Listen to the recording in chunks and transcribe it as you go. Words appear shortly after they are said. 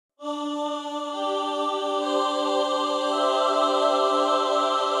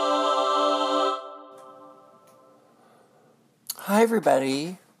Hi,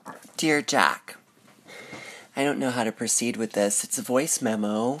 everybody. Dear Jack, I don't know how to proceed with this. It's a voice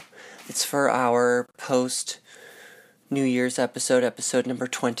memo. It's for our post-New Year's episode number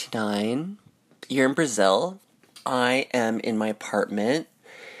 29. You're in Brazil. I am in my apartment,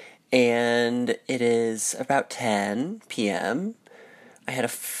 and it is about 10 p.m. I had a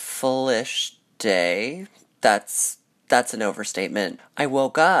fullish day. That's an overstatement. I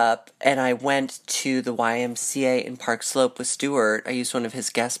woke up and I went to the YMCA in Park Slope with Stuart. I used one of my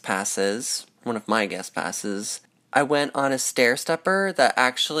guest passes. I went on a stair stepper that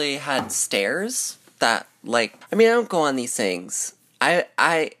actually had stairs that, I don't go on these things. I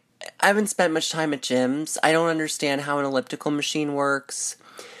haven't spent much time at gyms. I don't understand how an elliptical machine works.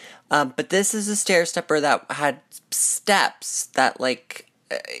 But this is a stair stepper that had steps that,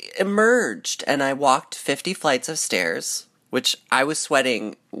 emerged, and I walked 50 flights of stairs, which I was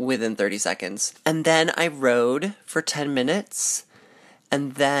sweating within 30 seconds. And then I rode for 10 minutes,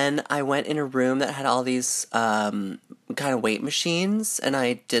 and then I went in a room that had all these kind of weight machines, and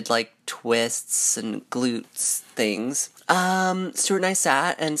I did twists and glutes things. Stuart and I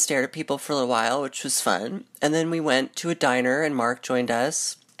sat and stared at people for a little while, which was fun. And then we went to a diner, and Mark joined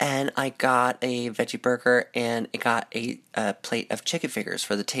us. And I got a veggie burger, and I got a plate of chicken fingers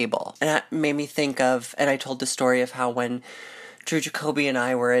for the table. And that made me think of, and I told the story of how when Drew Jacoby and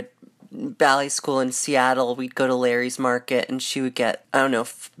I were at ballet school in Seattle, we'd go to Larry's Market, and she would get,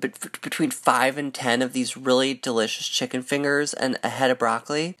 between 5 and 10 of these really delicious chicken fingers and a head of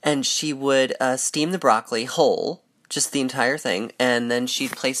broccoli. And she would steam the broccoli whole, just the entire thing, and then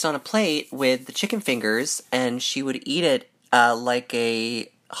she'd place it on a plate with the chicken fingers, and she would eat it like a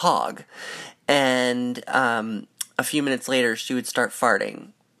hog. And a few minutes later, she would start farting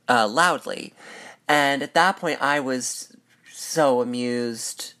loudly. And at that point, I was so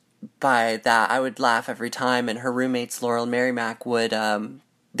amused by that. I would laugh every time, and her roommates, Laurel and Mary Mac, would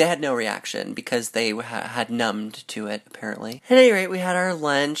they had no reaction because they had numbed to it, apparently. At any rate, we had our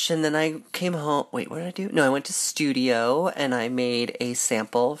lunch, and then I came home. Wait, what did I do? No, I went to studio, and I made a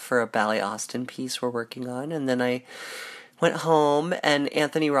sample for a Ballet Austin piece we're working on, and then I went home, and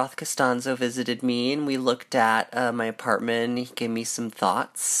Anthony Roth Costanzo visited me, and we looked at my apartment. He gave me some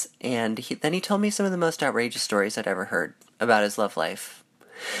thoughts, and then he told me some of the most outrageous stories I'd ever heard about his love life.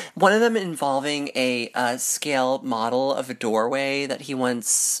 One of them involving a scale model of a doorway that he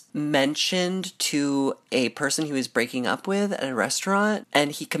once mentioned to a person he was breaking up with at a restaurant,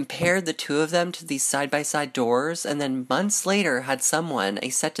 and he compared the two of them to these side-by-side doors, and then months later had someone, a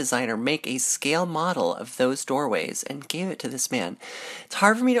set designer, make a scale model of those doorways and gave it to this man. It's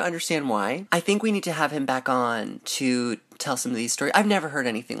hard for me to understand why. I think we need to have him back on to tell some of these stories. I've never heard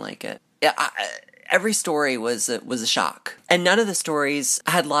anything like it. Every story was a shock. And none of the stories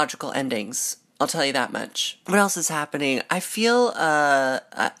had logical endings. I'll tell you that much. What else is happening? I feel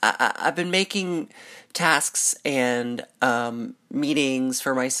I've been making tasks and meetings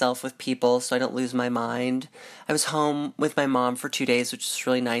for myself with people so I don't lose my mind. I was home with my mom for 2 days, which is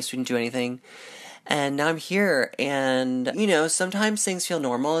really nice. We didn't do anything. And now I'm here, and, sometimes things feel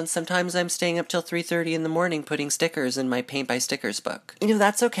normal, and sometimes I'm staying up till 3:30 in the morning putting stickers in my Paint by Stickers book.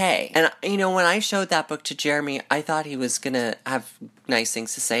 That's okay. And, when I showed that book to Jeremy, I thought he was gonna have nice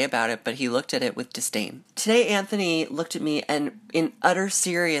things to say about it, but he looked at it with disdain. Today, Anthony looked at me and, in utter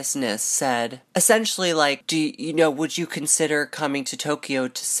seriousness, said, essentially, would you consider coming to Tokyo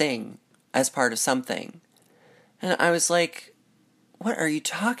to sing as part of something? And I was like, what are you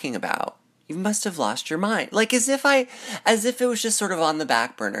talking about? You must have lost your mind. As if it was just sort of on the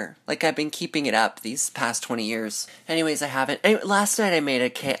back burner. I've been keeping it up these past 20 years. Anyways, I haven't. Last night I made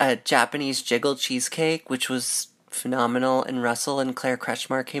a Japanese jiggle cheesecake, which was phenomenal, and Russell and Claire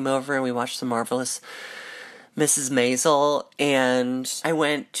Kretschmar came over, and we watched the marvelous Mrs. Maisel, and I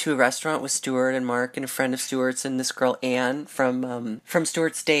went to a restaurant with Stuart and Mark and a friend of Stuart's, and this girl, Anne, from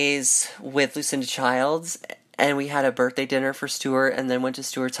Stuart's days with Lucinda Childs. And we had a birthday dinner for Stuart, and then went to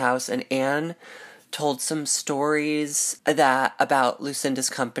Stuart's house, and Anne told some stories about Lucinda's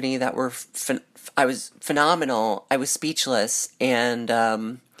company that were I was phenomenal. I was speechless,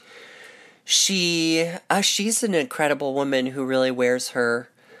 and she's an incredible woman who really wears her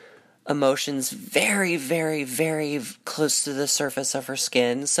emotions very, very, very close to the surface of her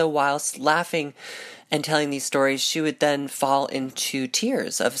skin. So whilst laughing and telling these stories, she would then fall into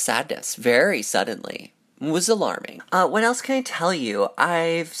tears of sadness very suddenly. Was alarming. What else can I tell you?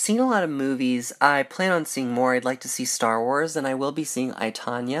 I've seen a lot of movies. I plan on seeing more. I'd like to see Star Wars, and I will be seeing I,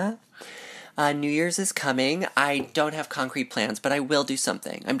 Tonya. New Year's is coming. I don't have concrete plans, but I will do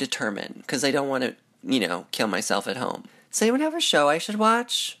something. I'm determined, because I don't want to, kill myself at home. Does anyone have a show I should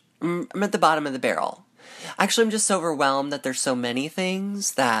watch? I'm at the bottom of the barrel. Actually, I'm just so overwhelmed that there's so many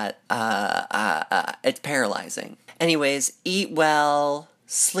things that it's paralyzing. Anyways, eat well,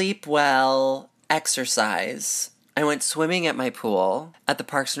 sleep well, exercise. I went swimming at my pool at the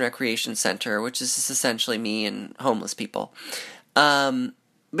Parks and Recreation Center, which is just essentially me and homeless people. But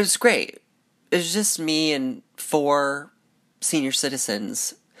it's great. It's just me and 4 senior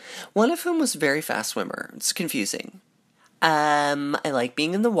citizens, one of whom was a very fast swimmer. It's confusing. I like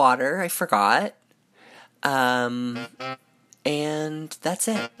being in the water. I forgot. And that's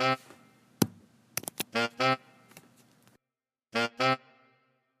it.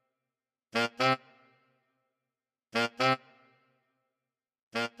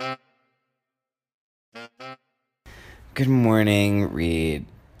 Good morning, Reed.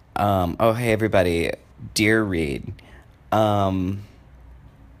 Hey everybody. Dear Reed.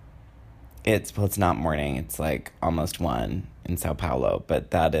 It's not morning. It's like almost 1 in Sao Paulo,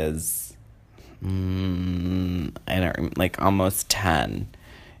 but that is almost 10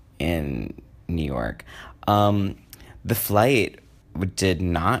 in New York. The flight did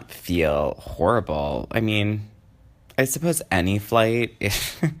not feel horrible. I mean, I suppose any flight,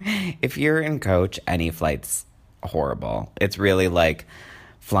 if you're in coach, any flight's horrible. It's really like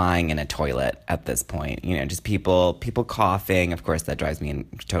flying in a toilet at this point. You know, just people coughing. Of course, that drives me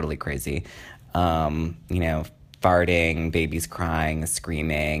totally crazy. Farting, babies crying,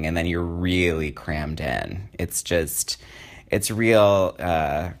 screaming, and then you're really crammed in. It's real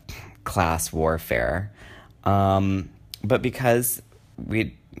class warfare. But because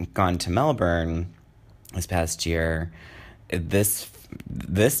we'd gone to Melbourne this past year, this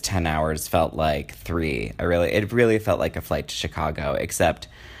 10 hours felt like 3. It really felt like a flight to Chicago, except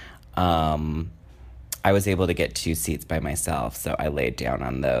I was able to get 2 seats by myself, so I laid down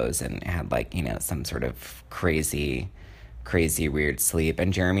on those and had some sort of crazy weird sleep.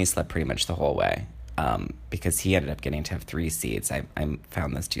 And Jeremy slept pretty much the whole way because he ended up getting to have 3 seats. I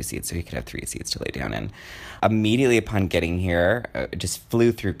found those 2 seats so he could have 3 seats to lay down in. Immediately upon getting here, just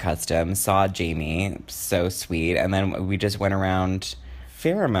flew through customs, saw Jamie, so sweet, and then we just went around a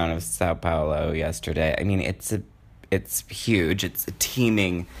fair amount of Sao Paulo yesterday. I mean, it's huge. It's a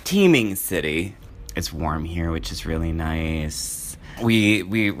teeming city. It's warm here, which is really nice.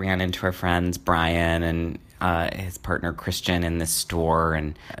 We ran into our friends Brian and his partner Christian in this store,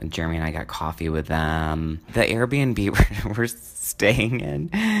 and Jeremy and I got coffee with them. The Airbnb we're staying in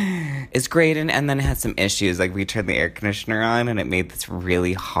is great, and then it has some issues. Like, we turned the air conditioner on and it made this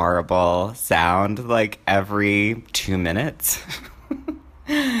really horrible sound like every 2 minutes.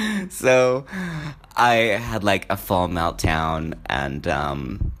 So I had like a full meltdown,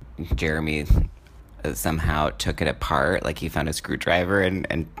 and Jeremy somehow took it apart. Like, he found a screwdriver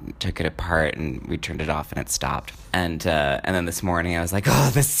and took it apart, and we turned it off and it stopped. And then this morning I was like, oh,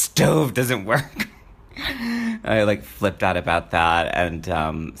 the stove doesn't work. I flipped out about that,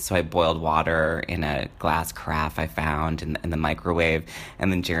 and so I boiled water in a glass carafe I found in the microwave,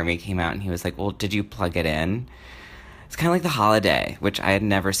 and then Jeremy came out and he was like, well, did you plug it in? It's kind of like The Holiday, which I had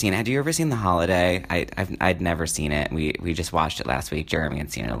never seen. Had you ever seen The Holiday? I'd never seen it. We just watched it last week. Jeremy had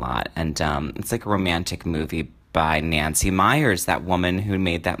seen it a lot. And it's like a romantic movie by Nancy Meyers, that woman who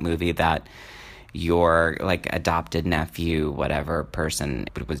made that movie that your adopted nephew, whatever person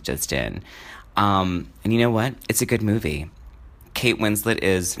was just in. And you know what? It's a good movie. Kate Winslet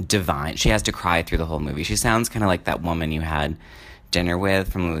is divine. She has to cry through the whole movie. She sounds kind of like that woman you had dinner with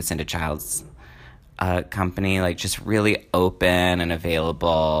from Lucinda Child's company, just really open and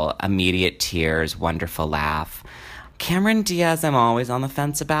available, immediate tears, wonderful laugh. Cameron Diaz, I'm always on the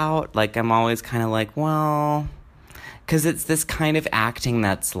fence about. I'm always kind of well, because it's this kind of acting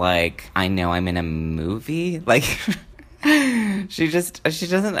that's I know I'm in a movie. She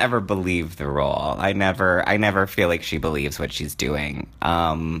doesn't ever believe the role. I never feel like she believes what she's doing,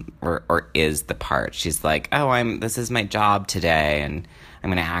 or is the part. She's like, oh, this is my job today, and I'm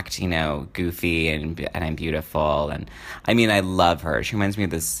going to act, goofy, and I'm beautiful. And I mean, I love her. She reminds me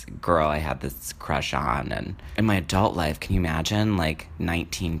of this girl I had this crush on. And in my adult life, can you imagine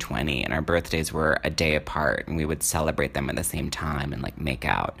 1920, and our birthdays were a day apart, and we would celebrate them at the same time and make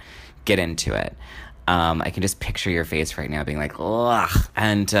out, get into it. I can just picture your face right now being like, ugh.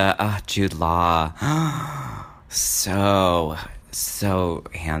 And Jude Law, so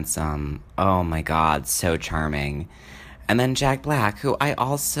handsome. Oh my God, so charming. And then Jack Black, who I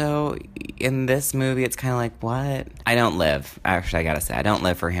also, in this movie, it's kind of what? I don't live. Actually, I gotta say, I don't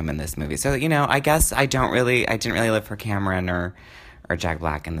live for him in this movie. So, I guess I didn't really live for Cameron or Jack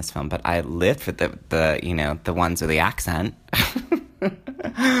Black in this film, but I lived for the ones with the accent.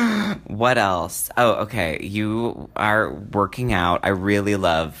 What else? Oh, okay. You are working out. I really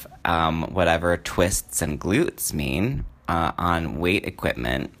love whatever twists and glutes mean on weight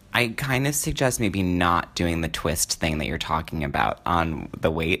equipment. I kind of suggest maybe not doing the twist thing that you're talking about on the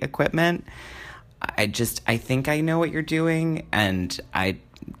weight equipment. I think I know what you're doing, and I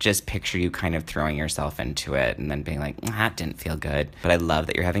just picture you kind of throwing yourself into it and then being like, that didn't feel good. But I love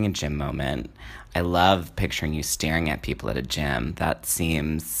that you're having a gym moment. I love picturing you staring at people at a gym. That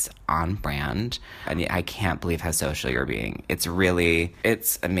seems on brand. I can't believe how social you're being. It's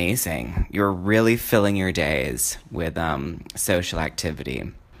amazing. You're really filling your days with social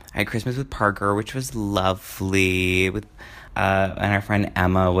activity. I had Christmas with Parker, which was lovely. And our friend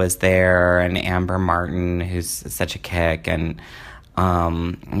Emma was there, and Amber Martin, who's such a kick, and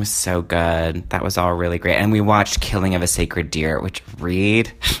it was so good. That was all really great. And we watched Killing of a Sacred Deer, which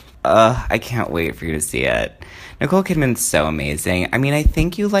Reed, I can't wait for you to see it. Nicole Kidman's so amazing. I mean, I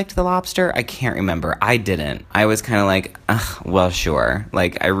think you liked The Lobster. I can't remember. I didn't. I was kind of like, well, sure.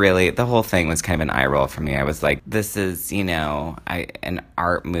 Like, the whole thing was kind of an eye roll for me. I was like, this is, an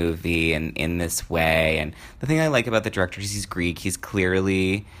art movie and in this way. And the thing I like about the director is he's Greek. He's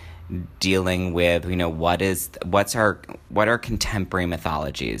clearly dealing with, what are contemporary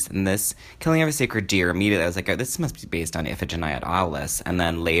mythologies. And this Killing of a Sacred Deer, immediately I was like, oh, this must be based on Iphigenia at Aulis. And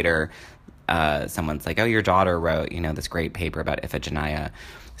then later, someone's like, oh, your daughter wrote, this great paper about Iphigenia.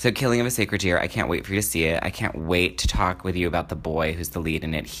 So Killing of a Sacred Deer, I can't wait for you to see it. I can't wait to talk with you about the boy who's the lead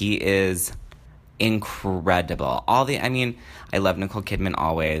in it. He is incredible. I love Nicole Kidman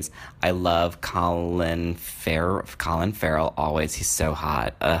always. I love Colin Farrell always. He's so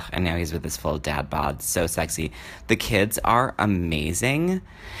hot. And now he's with this full dad bod. So sexy. The kids are amazing.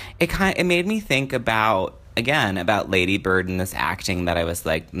 It made me think about Lady Bird and this acting that I was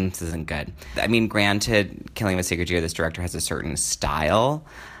like, this isn't good. I mean, granted, Killing of a Sacred Deer, this director has a certain style,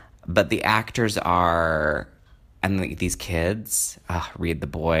 but the actors are, and these kids, Reed the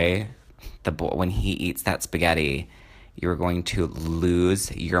boy, when he eats that spaghetti, you're going to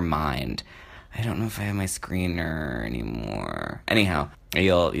lose your mind. I don't know if I have my screener anymore. Anyhow,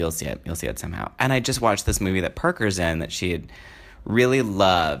 you'll see it. You'll see it somehow. And I just watched this movie that Parker's in that she had really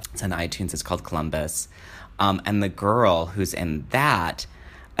loved. It's on iTunes. It's called Columbus. And the girl who's in that,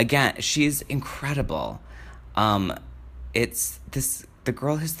 again, she's incredible. The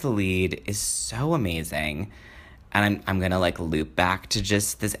girl who's the lead is so amazing. And I'm going to loop back to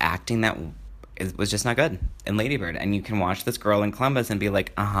just this acting that was just not good in Lady Bird. And you can watch this girl in Columbus and be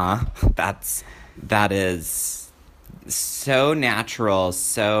like, that is so natural,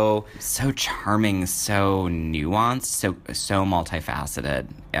 so charming, so nuanced, so multifaceted.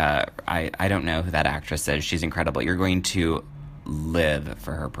 I don't know who that actress is. She's incredible. You're going to live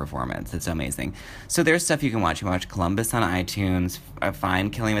for her performance. It's amazing. So there's stuff you can watch. You can watch Columbus on iTunes.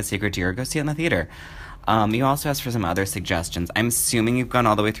 Find Killing of a Sacred Deer. Go see it in the theater. You also asked for some other suggestions. I'm assuming you've gone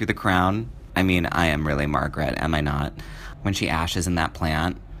all the way through The Crown. I mean, I am really Margaret, am I not? When she ashes in that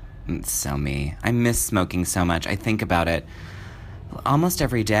plant. It's so me. I miss smoking so much. I think about it almost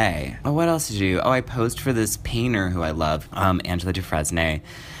every day. Oh, what else did you do? Oh, I posed for this painter who I love, Angela Dufresne,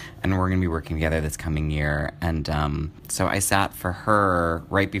 and we're going to be working together this coming year. And so I sat for her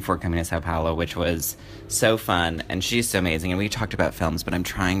right before coming to Sao Paulo, which was so fun. And she's so amazing. And we talked about films, but I'm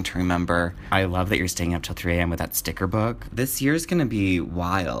trying to remember. I love that you're staying up till 3 a.m. with that sticker book. This year's going to be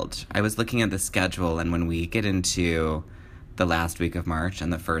wild. I was looking at the schedule, and when we get into the last week of March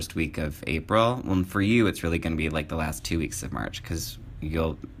and the first week of April, well, for you, it's really going to be the last 2 weeks of March, because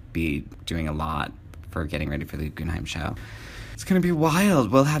you'll be doing a lot for getting ready for the Guggenheim show. It's going to be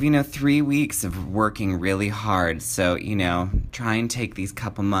wild. We'll have, 3 weeks of working really hard. So, try and take these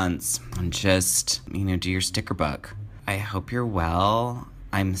couple months and just, do your sticker book. I hope you're well.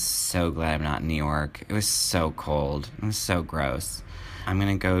 I'm so glad I'm not in New York. It was so cold. It was so gross. I'm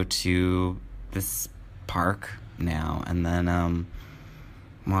going to go to this park now and then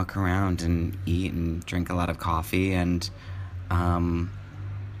walk around and eat and drink a lot of coffee and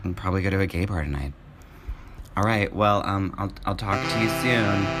probably go to a gay bar tonight. All right, well, I'll talk to you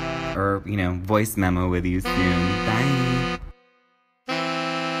soon, or, voice memo with you soon. Bye.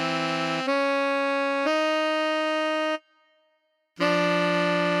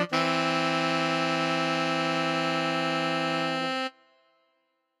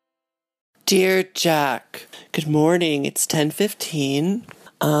 Dear Jack, good morning. It's 10:15.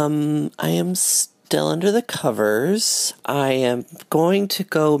 I am still under the covers. I am going to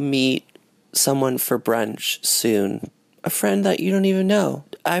go meet someone for brunch soon. A friend that you don't even know.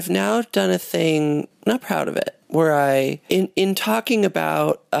 I've now done a thing, not proud of it, where in talking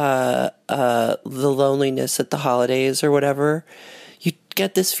about the loneliness at the holidays or whatever, you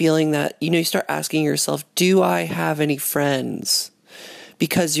get this feeling that, you start asking yourself, do I have any friends?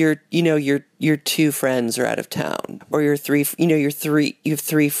 Because your 2 friends are out of town, or you have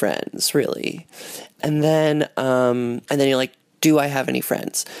 3 friends really. And then you're like, do I have any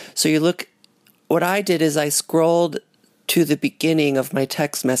friends? So what I did is I scrolled to the beginning of my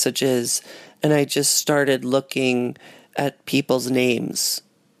text messages and I just started looking at people's names.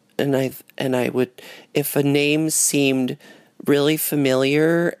 And I would, if a name seemed really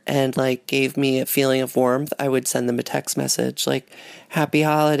familiar and like gave me a feeling of warmth, I would send them a text message like, happy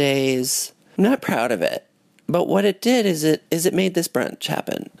holidays. I'm not proud of it, but what it did is it made this brunch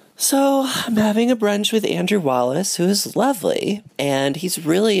happen. So I'm having a brunch with Andrew Wallace, who is lovely, and he's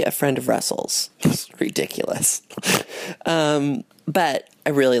really a friend of Russell's. It's ridiculous. But I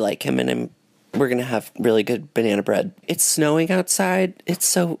really like him, and we're going to have really good banana bread. It's snowing outside.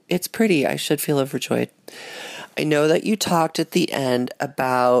 It's pretty. I should feel overjoyed. I know that you talked at the end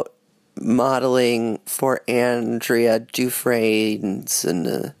about modeling for Andrea Dufresne's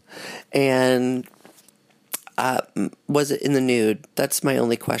and was it in the nude? That's my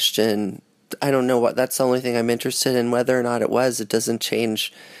only question. I don't know that's the only thing I'm interested in. Whether or not it doesn't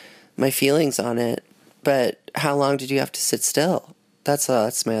change my feelings on it. But how long did you have to sit still?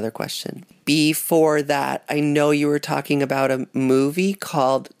 That's my other question. Before that, I know you were talking about a movie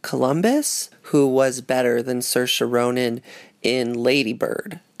called Columbus, who was better than Saoirse Ronan in Lady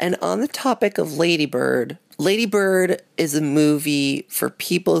Bird. And on the topic of Lady Bird is a movie for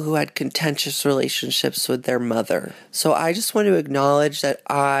people who had contentious relationships with their mother. So I just want to acknowledge that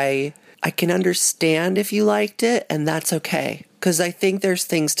I can understand if you liked it, and that's okay. Because I think there's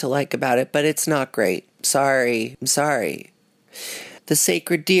things to like about it, but it's not great. I'm sorry. The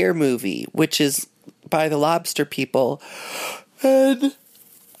Sacred Deer movie, which is by the Lobster people. And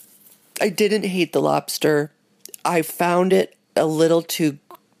I didn't hate The Lobster. I found it a little too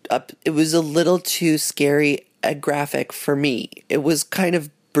scary and graphic for me. It was kind of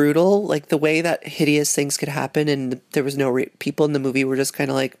brutal, like the way that hideous things could happen, and there was no people in the movie were just kind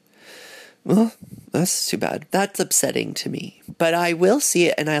of like, well, that's too bad. That's upsetting to me. But I will see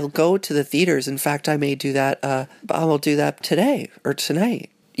it, and I'll go to the theaters. In fact, I may do that. I will do that today or tonight.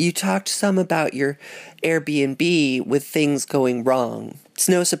 You talked some about your Airbnb with things going wrong. It's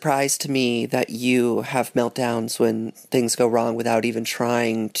no surprise to me that you have meltdowns when things go wrong without even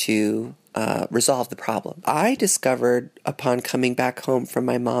trying to resolve the problem. I discovered upon coming back home from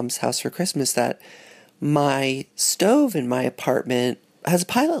my mom's house for Christmas that my stove in my apartment has a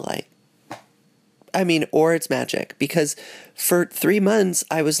pilot light. Or it's magic, because for 3 months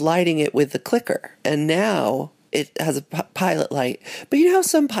I was lighting it with the clicker, and now it has a pilot light. But you know how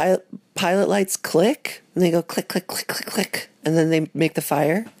some pilot lights click? And they go click, click, click, click, click, and then they make the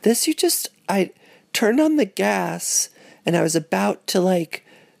fire? I turned on the gas, and I was about to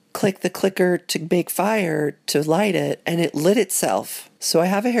click the clicker to make fire, to light it, and it lit itself. So I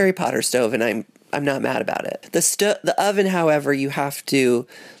have a Harry Potter stove, and I'm not mad about it. The oven, however, you have to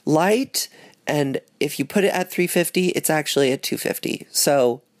light, and if you put it at 350, it's actually at 250.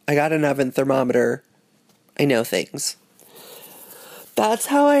 So I got an oven thermometer. I know things. That's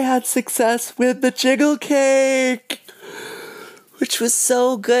how I had success with the jiggle cake, which was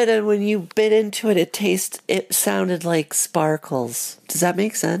so good. And when you bit into it, it sounded like sparkles. Does that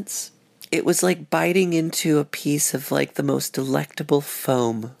make sense? It was like biting into a piece of the most delectable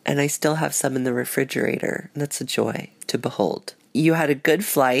foam. And I still have some in the refrigerator. And that's a joy to behold. You had a good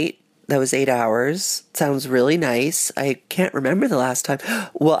flight. That was 8 hours. Sounds really nice. I can't remember the last time.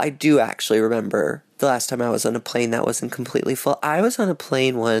 Well, I do actually remember the last time I was on a plane that wasn't completely full. I was on a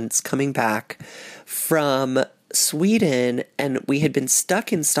plane once coming back from Sweden, and we had been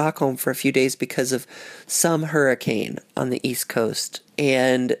stuck in Stockholm for a few days because of some hurricane on the East Coast.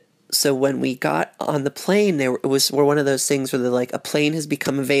 And so when we got on the plane, we're one of those things where they're like, a plane has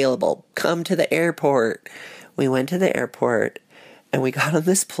become available. Come to the airport. We went to the airport. And we got on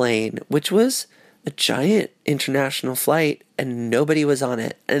this plane, which was a giant international flight, and nobody was on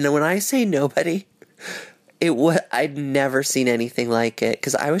it. And when I say nobody, I'd never seen anything like it,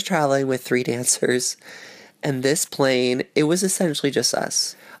 because I was traveling with 3 dancers, and this plane, it was essentially just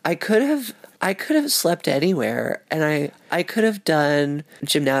us. I could have slept anywhere, and I could have done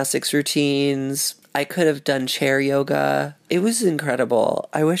gymnastics routines. I could have done chair yoga. It was incredible.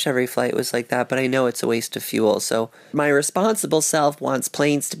 I wish every flight was like that, but I know it's a waste of fuel. So my responsible self wants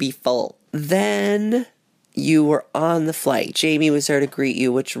planes to be full. Then you were on the flight. Jamie was there to greet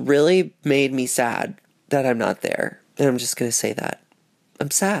you, which really made me sad that I'm not there. And I'm just going to say that.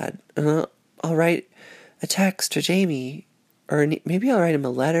 I'm sad. I'll write a text to Jamie, or maybe I'll write him a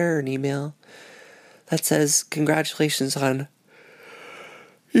letter or an email that says, congratulations on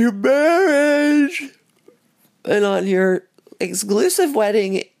your marriage and on your exclusive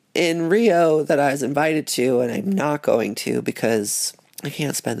wedding in Rio that I was invited to, and I'm not going to because I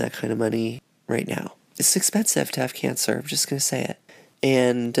can't spend that kind of money right now. It's expensive to have cancer. I'm just going to say it.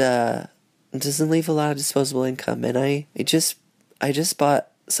 And it doesn't leave a lot of disposable income. And I just bought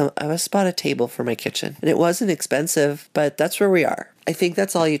a table for my kitchen. And it wasn't expensive, but that's where we are. I think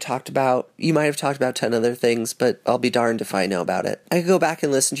that's all you talked about. You might have talked about 10 other things, but I'll be darned if I know about it. I could go back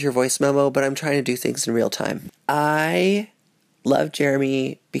and listen to your voice memo, but I'm trying to do things in real time. I love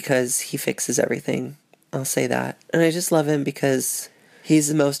Jeremy because he fixes everything. I'll say that. And I just love him because he's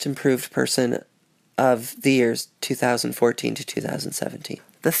the most improved person of the years 2014 to 2017.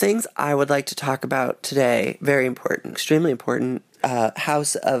 The things I would like to talk about today, very important, extremely important,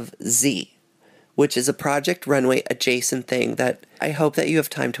 House of Z, which is a Project Runway adjacent thing that I hope that you have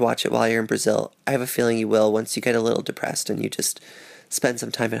time to watch it while you're in Brazil. I have a feeling you will once you get a little depressed and you just spend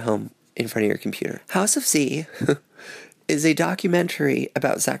some time at home in front of your computer. House of Z is a documentary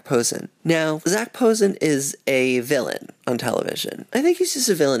about Zac Posen. Now, Zac Posen is a villain on television. I think he's just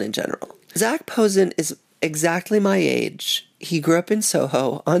a villain in general. Zac Posen is exactly my age. He grew up in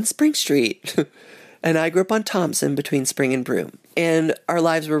Soho on Spring Street, and I grew up on Thompson between Spring and Broome. And our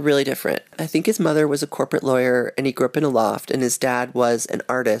lives were really different. I think his mother was a corporate lawyer, and he grew up in a loft, and his dad was an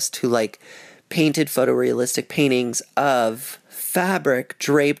artist who, painted photorealistic paintings of fabric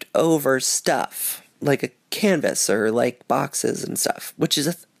draped over stuff, like a canvas or boxes and stuff, which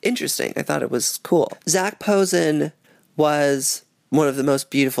is interesting. I thought it was cool. Zac Posen was one of the most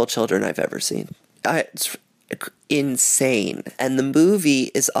beautiful children I've ever seen. It's insane. And the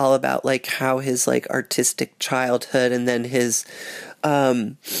movie is all about how his artistic childhood and then his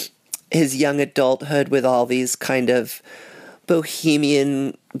young adulthood with all these kind of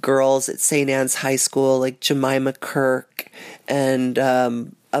bohemian girls at St. Anne's High School, like Jemima Kirk and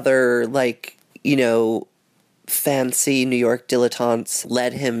other fancy New York dilettantes,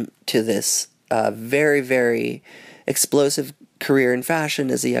 led him to this very, very explosive career in fashion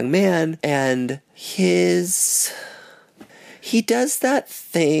as a young man. And he does that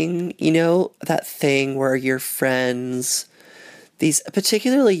thing, that thing where your friends, these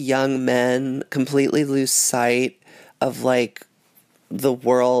particularly young men, completely lose sight of the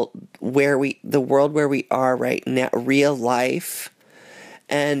world where we are right now, real life,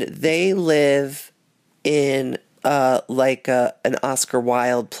 and they live in an Oscar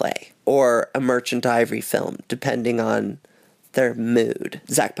Wilde play or a Merchant Ivory film, depending on their mood.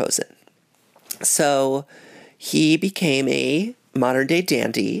 Zac Posen. So he became a modern-day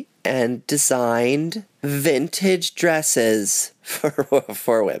dandy and designed vintage dresses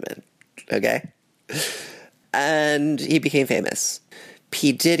for women. Okay? And he became famous.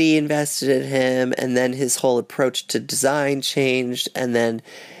 P. Diddy invested in him, and then his whole approach to design changed, and then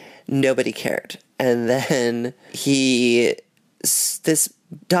nobody cared. And then this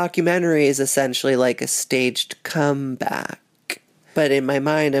documentary is essentially like a staged comeback. But in my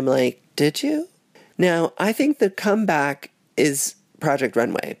mind, I'm like, did you? Now, I think the comeback is Project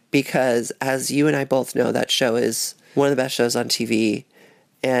Runway, because as you and I both know, that show is one of the best shows on TV,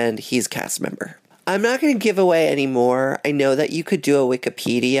 and he's a cast member. I'm not going to give away any more. I know that you could do a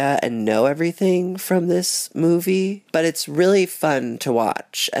Wikipedia and know everything from this movie, but it's really fun to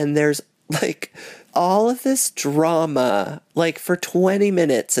watch. And there's all of this drama, for 20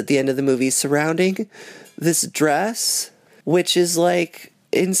 minutes at the end of the movie surrounding this dress, which is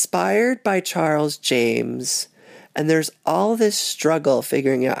inspired by Charles James. And there's all this struggle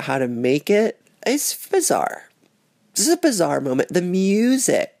figuring out how to make it. It's bizarre. This is a bizarre moment. The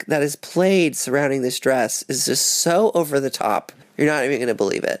music that is played surrounding this dress is just so over the top. You're not even going to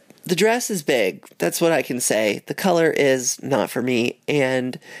believe it. The dress is big. That's what I can say. The color is not for me.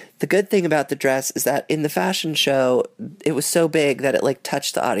 And the good thing about the dress is that in the fashion show, it was so big that it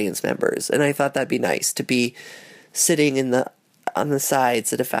touched the audience members. And I thought that'd be nice to be sitting on the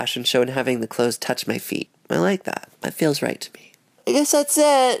sides at a fashion show and having the clothes touch my feet. I like that. That feels right to me. I guess that's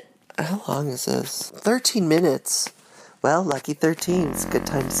it. How long is this? 13 minutes. Well, lucky 13. It's a good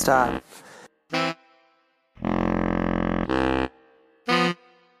time to stop.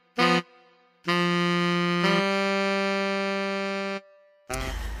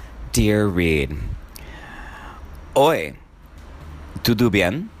 Dear Reed, Oi, tudo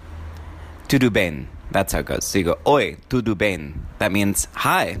bem? Tudo bem. That's how it goes. So you go, Oi, tudo bem. That means,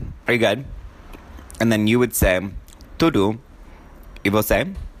 hi, are you good? And then you would say, tudo, e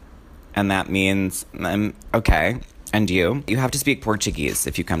você? And that means, I'm okay. And you? You have to speak Portuguese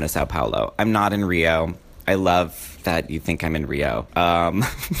if you come to Sao Paulo. I'm not in Rio. I love that you think I'm in Rio.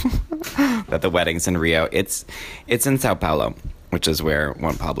 That the wedding's in Rio. It's in Sao Paulo. which is where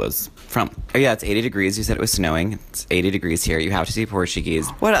Juan Pablo's from. Oh yeah, it's 80 degrees. You said it was snowing. It's 80 degrees here. You have to see Portuguese.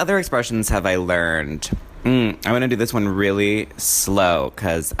 What other expressions have I learned? I'm going to do this one really slow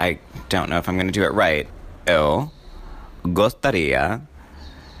because I don't know if I'm going to do it right. Eu gostaria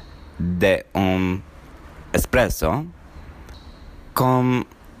de espresso com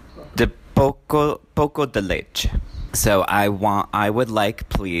de poco de leche. So I would like,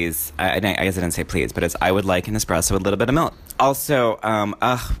 please, I guess I didn't say please, but I would like an espresso with a little bit of milk. Also,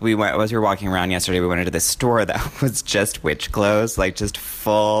 as we were walking around yesterday, we went into this store that was just witch clothes, like just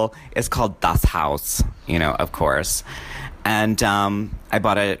full. It's called Das Haus, of course. And I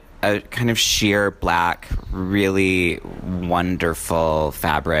bought a kind of sheer black, really wonderful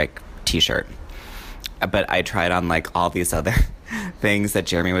fabric t-shirt. But I tried on like all these other things that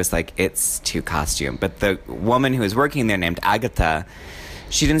Jeremy was like, it's too costume. But the woman who was working there named Agatha,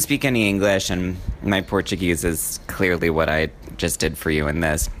 she didn't speak any English, and my Portuguese is clearly what I just did for you in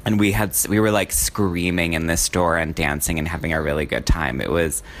this. And we were like screaming in this store and dancing and having a really good time. It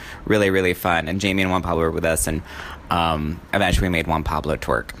was really, really fun. And Jamie and Juan Pablo were with us, and eventually we made Juan Pablo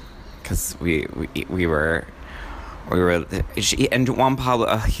twerk because we were. And Juan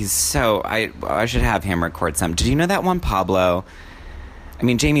Pablo, he's so, I should have him record some. Did you know that Juan Pablo, I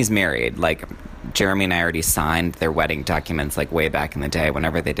mean, Jamie's married. Like, Jeremy and I already signed their wedding documents, like, way back in the day,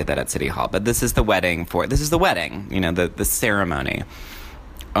 whenever they did that at City Hall. But this is the wedding, the ceremony.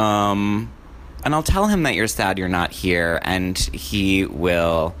 And I'll tell him that you're sad you're not here, and he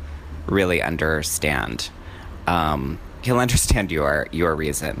will really understand. He'll understand your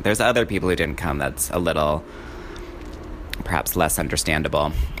reason. There's other people who didn't come that's a little perhaps less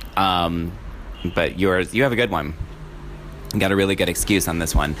understandable. But you have a good one. You got a really good excuse on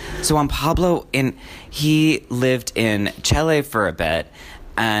this one. So Juan Pablo, he lived in Chile for a bit,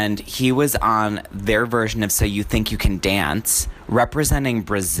 and he was on their version of So You Think You Can Dance, representing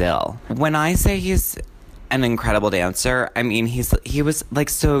Brazil. When I say he's an incredible dancer, I mean, he was like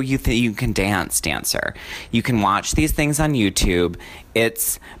So You Think You Can Dance dancer. You can watch these things on YouTube.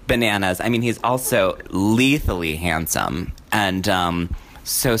 It's bananas. I mean, he's also lethally handsome and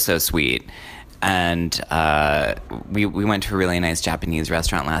so sweet. And we went to a really nice Japanese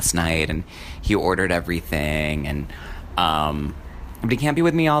restaurant last night, and he ordered everything, and but he can't be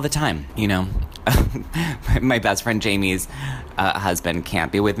with me all the time, My best friend Jamie's husband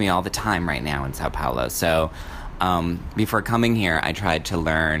can't be with me all the time right now in Sao Paulo. So before coming here, I tried to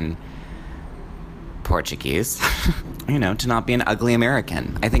learn Portuguese, to not be an ugly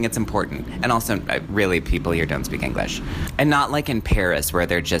American. I think it's important. And also, really, people here don't speak English. And not like in Paris, where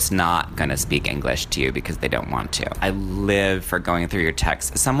they're just not going to speak English to you because they don't want to. I live for going through your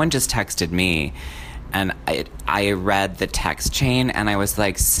texts. Someone just texted me, and I read the text chain, and I was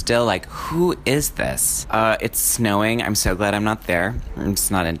like, still like, who is this? It's snowing. I'm so glad I'm not there. I'm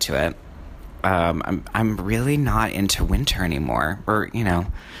just not into it. I'm really not into winter anymore. Or,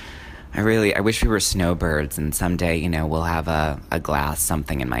 I wish we were snowbirds, and someday, we'll have a glass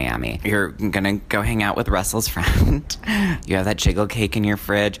something in Miami. You're gonna go hang out with Russell's friend. You have that jiggle cake in your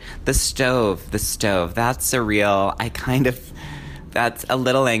fridge. The stove, that's that's a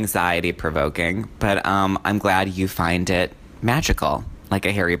little anxiety provoking, but I'm glad you find it magical, like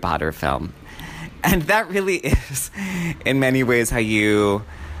a Harry Potter film. And that really is, in many ways, how you,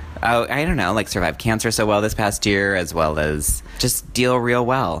 I don't know, like survive cancer so well this past year, as well as just deal real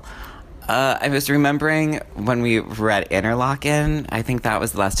well. I was remembering when we were at Interlaken. I think that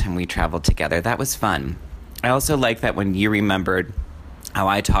was the last time we traveled together. That was fun. I also like that when you remembered how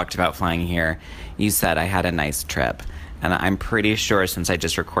I talked about flying here, you said I had a nice trip. And I'm pretty sure, since I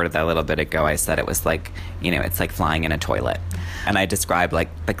just recorded that a little bit ago, I said it was like, it's like flying in a toilet. And I described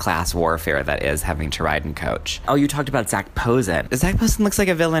like the class warfare that is having to ride in coach. Oh, you talked about Zach Posen. Zach Posen looks like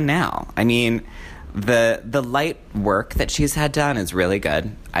a villain now. I mean, the light work that she's had done is really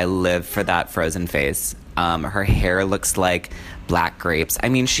good. I live for that frozen face. Her hair looks like black grapes. I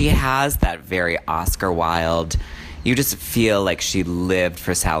mean, she has that very Oscar Wilde. You just feel like she lived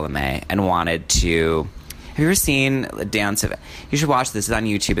for Salome and wanted to. Have you ever seen Dance of... You should watch this. It's on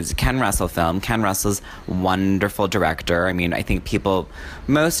YouTube. It's a Ken Russell film. Ken Russell's wonderful director. I mean, I think people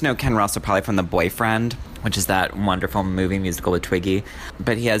most know Ken Russell probably from The Boyfriend, which is that wonderful movie musical with Twiggy.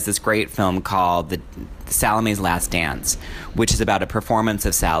 But he has this great film called Salome's Last Dance, which is about a performance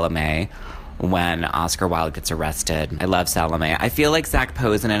of Salome when Oscar Wilde gets arrested. I love Salome. I feel like Zach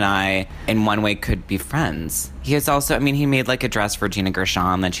Posen and I, in one way, could be friends. He is also, he made like a dress for Gina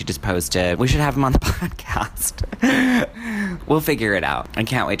Gershon that she just posted. We should have him on the podcast. We'll figure it out. I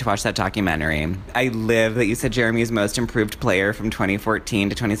can't wait to watch that documentary. I live that you said Jeremy's most improved player from 2014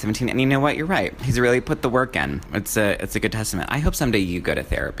 to 2017. And you know what? You're right. He's really put the work in. It's a good testament. I hope someday you go to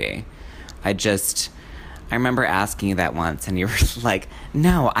therapy. I remember asking you that once, and you were like,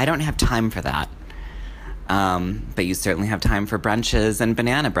 no, I don't have time for that. But you certainly have time for brunches and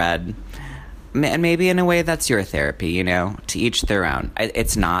banana bread. And maybe in a way that's your therapy, you know, to each their own.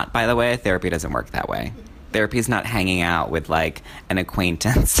 It's not, by the way. Therapy doesn't work that way. Therapy is not hanging out with, like, an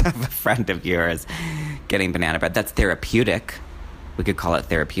acquaintance of a friend of yours getting banana bread. That's therapeutic. We could call it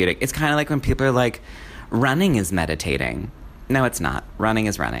therapeutic. It's kind of like when people are like, running is meditating. No, it's not. Running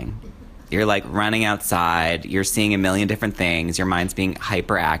is running. You're, like, running outside. You're seeing a million different things. Your mind's being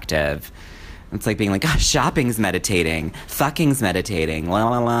hyperactive. It's like being like, gosh, shopping's meditating. Fucking's meditating. La,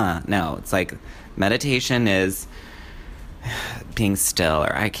 la, la. No, it's like meditation is being still,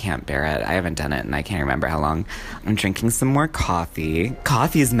 or I can't bear it. I haven't done it, and I can't remember how long. I'm drinking some more coffee.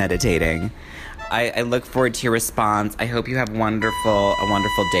 Coffee's meditating. I look forward to your response. I hope you have a wonderful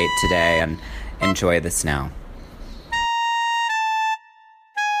date today, and enjoy the snow.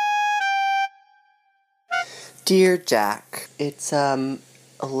 Dear Jack, it's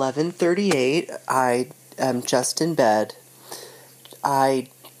 11:38. I am just in bed. That's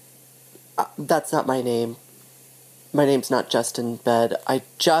not my name. My name's not just in bed. I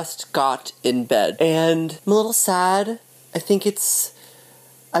just got in bed. And I'm a little sad. I think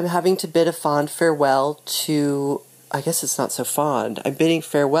I'm having to bid a fond farewell to, I guess it's not so fond. I'm bidding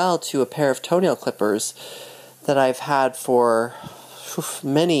farewell to a pair of toenail clippers that I've had for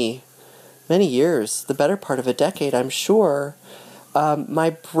many, many years. The better part of a decade, I'm sure.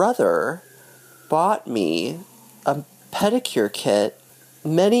 My brother bought me a pedicure kit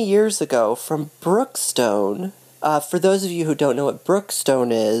many years ago from Brookstone. For those of you who don't know what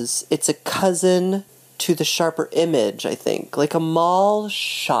Brookstone is, it's a cousin to the Sharper Image, I think. Like a mall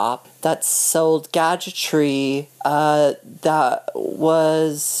shop that sold gadgetry that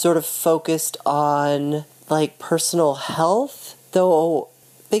was sort of focused on, like, personal health. Though,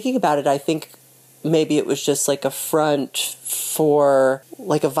 thinking about it, I think maybe it was just like a front for,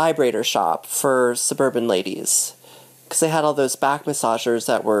 like, a vibrator shop for suburban ladies. Because they had all those back massagers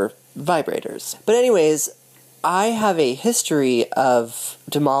that were vibrators. But anyways, I have a history of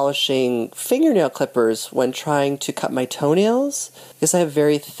demolishing fingernail clippers when trying to cut my toenails, because I have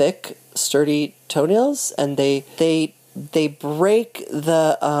very thick, sturdy toenails, and they break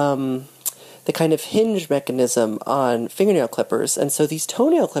the kind of hinge mechanism on fingernail clippers, and so these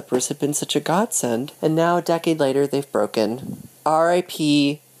toenail clippers had been such a godsend, and now a decade later they've broken.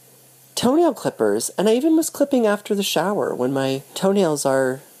 R.I.P. toenail clippers, and I even was clipping after the shower when my toenails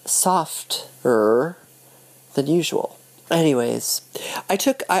are softer than usual. Anyways, I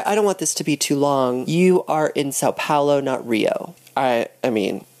don't want this to be too long. You are in Sao Paulo, not Rio. I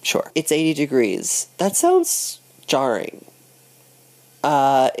mean, sure. It's 80 degrees. That sounds jarring.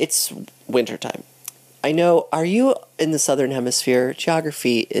 It's wintertime. I know, are you in the Southern Hemisphere?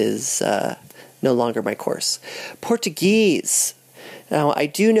 Geography is no longer my course. Portuguese. Now, I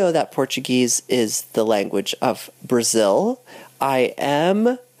do know that Portuguese is the language of Brazil. I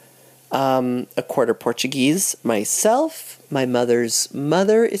am a quarter Portuguese myself. My mother's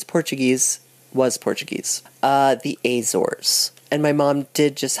mother is Portuguese, was Portuguese. The Azores. And my mom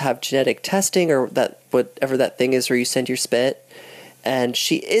did just have genetic testing, or that whatever that thing is where you send your spit. And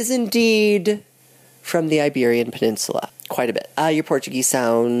she is indeed from the Iberian Peninsula. Quite a bit. Your Portuguese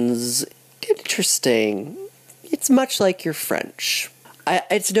sounds interesting. It's much like your French.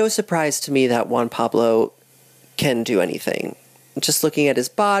 It's no surprise to me that Juan Pablo can do anything. Just looking at his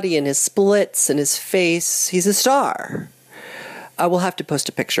body and his splits and his face, he's a star. I will have to post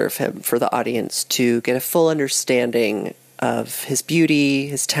a picture of him for the audience to get a full understanding of his beauty,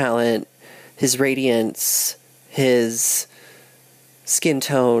 his talent, his radiance, his skin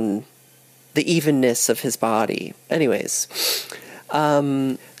tone, the evenness of his body. Anyways,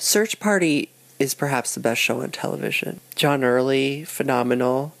 Search Party is perhaps the best show on television. John Early,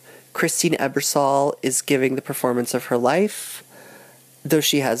 phenomenal. Christine Ebersol is giving the performance of her life, though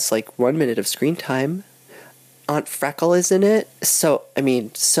she has like 1 minute of screen time. Aunt Freckle is in it. So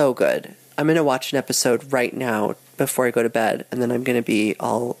good. I'm going to watch an episode right now before I go to bed, and then I'm going to be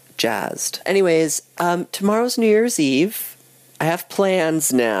all jazzed. Anyways, tomorrow's New Year's Eve. I have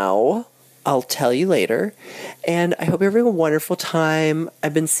plans now. I'll tell you later. And I hope you're having a wonderful time.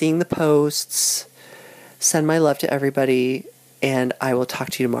 I've been seeing the posts. Send my love to everybody, and I will talk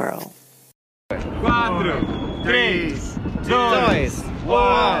to you tomorrow. 4, 3, 2,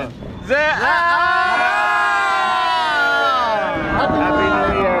 1, 0. Happy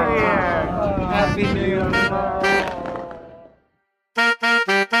New Year! Happy New Year!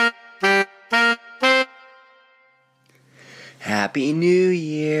 Happy New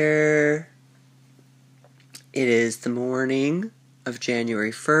Year! It is the morning of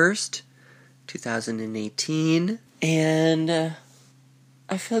January 1st, 2018, and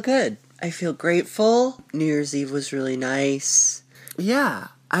I feel good. I feel grateful. New Year's Eve was really nice. Yeah,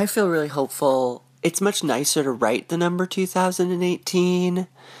 I feel really hopeful. It's much nicer to write the number 2018.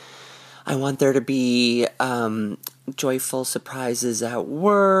 I want there to be joyful surprises at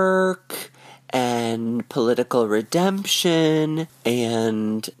work and political redemption,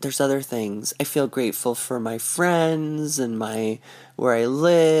 and there's other things. I feel grateful for my friends and where I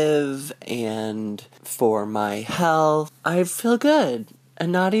live and for my health. I feel good,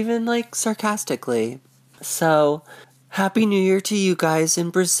 and not even sarcastically. So, Happy New Year to you guys in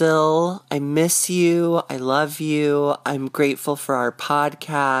Brazil. I miss you. I love you. I'm grateful for our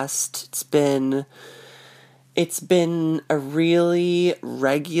podcast. It's been a really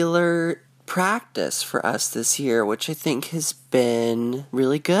regular practice for us this year, which I think has been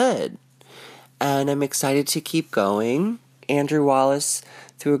really good. And I'm excited to keep going. Andrew Wallace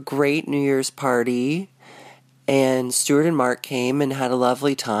threw a great New Year's party, and Stuart and Mark came and had a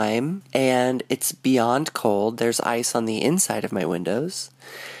lovely time, and it's beyond cold. There's ice on the inside of my windows.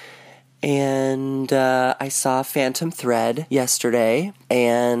 And I saw Phantom Thread yesterday,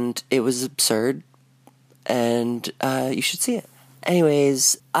 and it was absurd, and you should see it.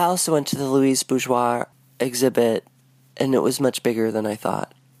 Anyways, I also went to the Louise Bourgeois exhibit, and it was much bigger than I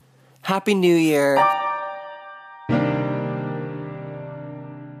thought. Happy New Year!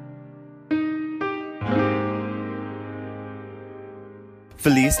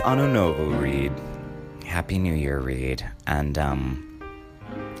 Feliz Ano Novo, Reed. Happy New Year, Reed. And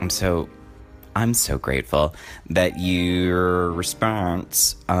I'm so grateful that your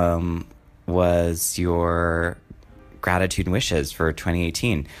response was your gratitude and wishes for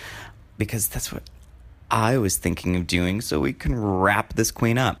 2018, because that's what I was thinking of doing, so we can wrap this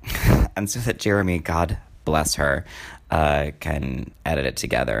queen up and so that Jeremy, God bless her, can edit it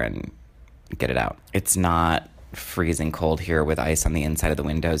together and get it out. It's not freezing cold here with ice on the inside of the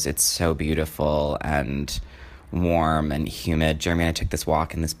windows. It's so beautiful and warm and humid. Jeremy and I took this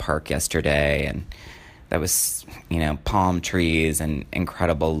walk in this park yesterday, and that was, palm trees and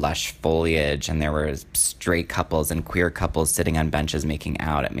incredible lush foliage, and there were straight couples and queer couples sitting on benches making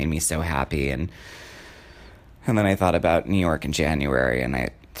out. It made me so happy. And then I thought about New York in January, and I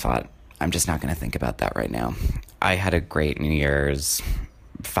thought, I'm just not going to think about that right now. I had a great New Year's,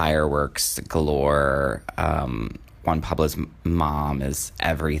 fireworks galore. Juan Pablo's mom is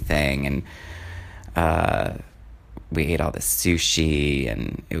everything, and we ate all this sushi,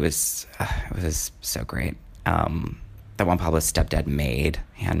 and it was so great. That Juan Pablo's stepdad made,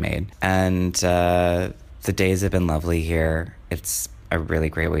 handmade. And the days have been lovely here. It's a really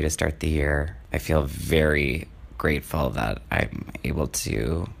great way to start the year. I feel very grateful that I'm able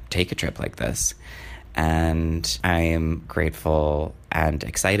to take a trip like this. And I am grateful and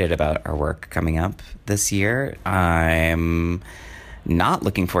excited about our work coming up this year. I'm not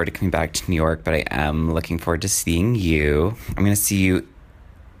looking forward to coming back to New York, but I am looking forward to seeing you. I'm going to see you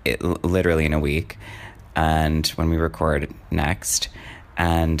literally in a week, and when we record next.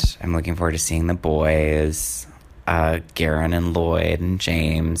 And I'm looking forward to seeing the boys, Garen and Lloyd and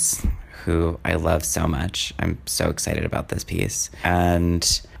James, who I love so much. I'm so excited about this piece.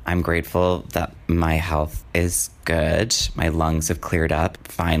 And I'm grateful that my health is good. My lungs have cleared up,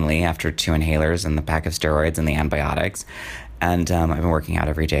 finally, after 2 inhalers and the pack of steroids and the antibiotics. And I've been working out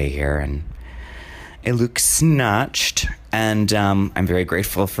every day here, and it looks snatched. And I'm very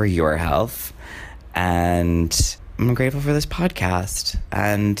grateful for your health. And I'm grateful for this podcast.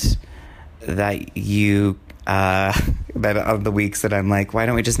 And that you, that on the weeks that I'm like, why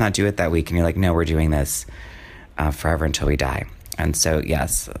don't we just not do it that week? And you're like, no, we're doing this forever until we die. And so,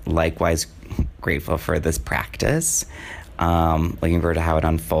 yes, likewise grateful for this practice. Looking forward to how it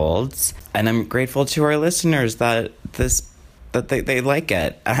unfolds. And I'm grateful to our listeners that they like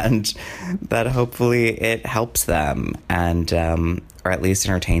it, and that hopefully it helps them, and or at least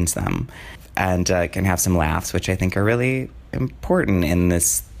entertains them, and can have some laughs, which I think are really important in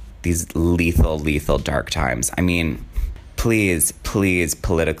these lethal dark times. I mean, please,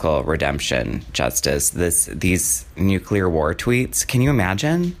 political redemption, justice. These nuclear war tweets. Can you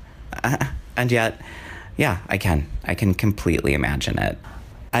imagine? And yet, yeah, I can completely imagine it.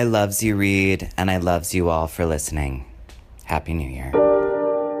 I loves you, Reed, and I loves you all for listening. Happy New Year.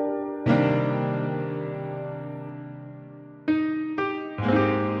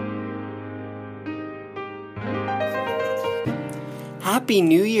 Happy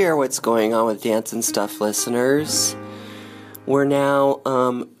New Year, what's going on with Dance and Stuff listeners? We're now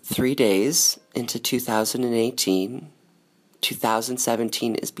 3 days into 2018.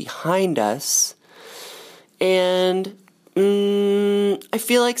 2017 is behind us. And I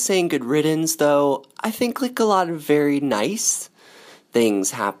feel like saying good riddance, though. I think like a lot of very nice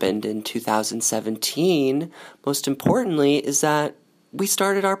things happened in 2017. Most importantly is that we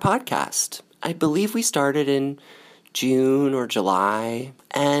started our podcast. I believe we started in June or July.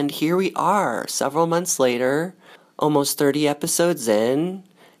 And here we are, several months later, almost 30 episodes in.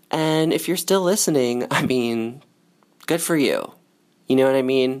 And if you're still listening, I mean, good for you. You know what I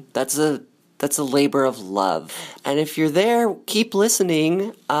mean? That's a labor of love. And if you're there, keep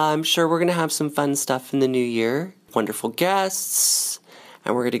listening. I'm sure we're going to have some fun stuff in the new year. Wonderful guests.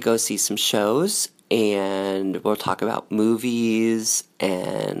 And we're going to go see some shows. And we'll talk about movies.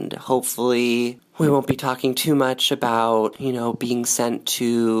 And hopefully we won't be talking too much about, being sent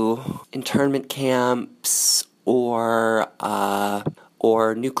to internment camps or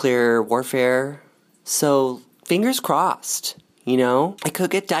nuclear warfare. So fingers crossed, It could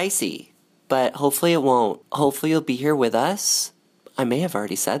get dicey, but hopefully it won't. Hopefully you'll be here with us. I may have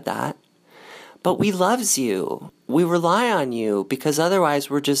already said that. But we loves you. We rely on you because otherwise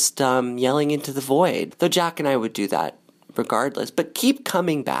we're just yelling into the void. Though Jack and I would do that regardless. But keep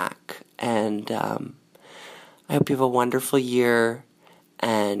coming back. And I hope you have a wonderful year.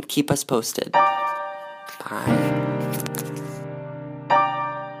 And keep us posted. Bye.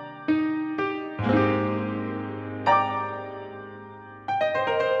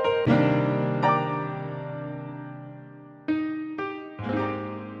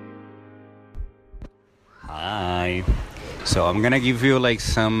 Hi. So I'm gonna give you like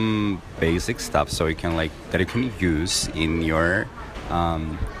some basic stuff so you can that you can use in your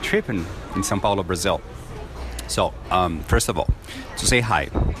trip in São Paulo, Brazil. So first of all, to say hi,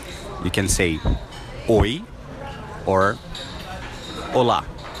 you can say oi or olá,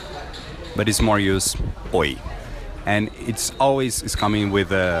 but it's more used oi, and it's coming with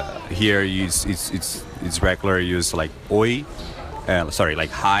here it's regular use like oi.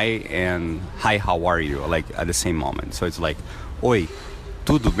 Like hi and hi, how are you? Like at the same moment. So it's like, oi,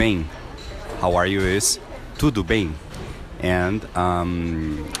 tudo bem? How are you is tudo bem. And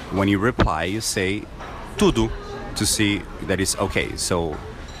when you reply, you say tudo to see that it's okay. So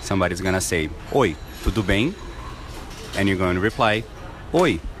somebody's gonna say, oi, tudo bem? And you're going to reply,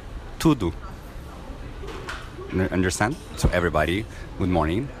 oi, tudo. Understand? So everybody, good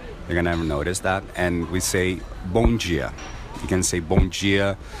morning. You're gonna notice that. And we say bom dia. You can say bom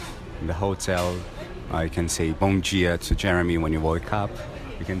dia in the hotel. You can say bom dia to Jeremy when you wake up.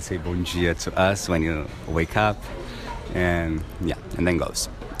 You can say bom dia to us when you wake up. And yeah, and then goes.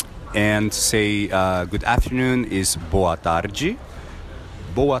 And to say good afternoon is boa tarde.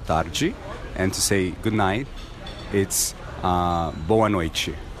 Boa tarde. And to say good night, it's boa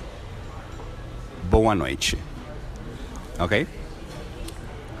noite. Boa noite. Okay?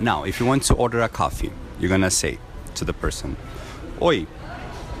 Now, if you want to order a coffee, you're gonna say to the person, oi,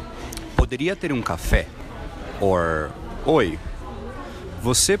 poderia ter café? Or, oi,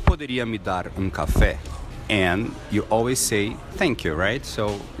 você poderia me dar café? And you always say thank you, right?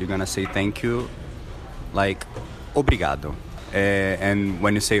 So you're gonna say thank you like obrigado. And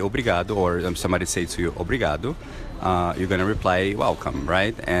when you say obrigado, or somebody say to you obrigado, you're gonna reply welcome,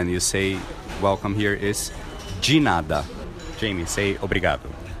 right? And you say welcome here is de nada. Jamie, say obrigado.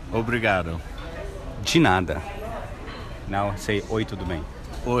 Obrigado. De nada. Now say oi, tudo bem?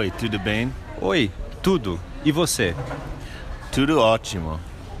 Oi, tudo bem? Oi, tudo. E você? Tudo ótimo.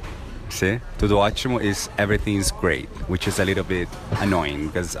 See? Tudo ótimo is everything is great, which is a little bit annoying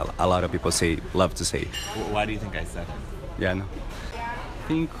because a lot of people love to say. Why do you think I said it? Yeah, no. I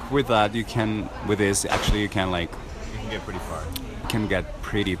think with that you can get pretty far. You can get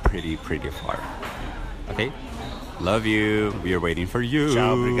pretty far. Okay? Love you. We are waiting for you.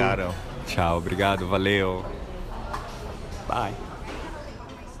 Ciao, obrigado. Ciao, obrigado, valeu. Bye.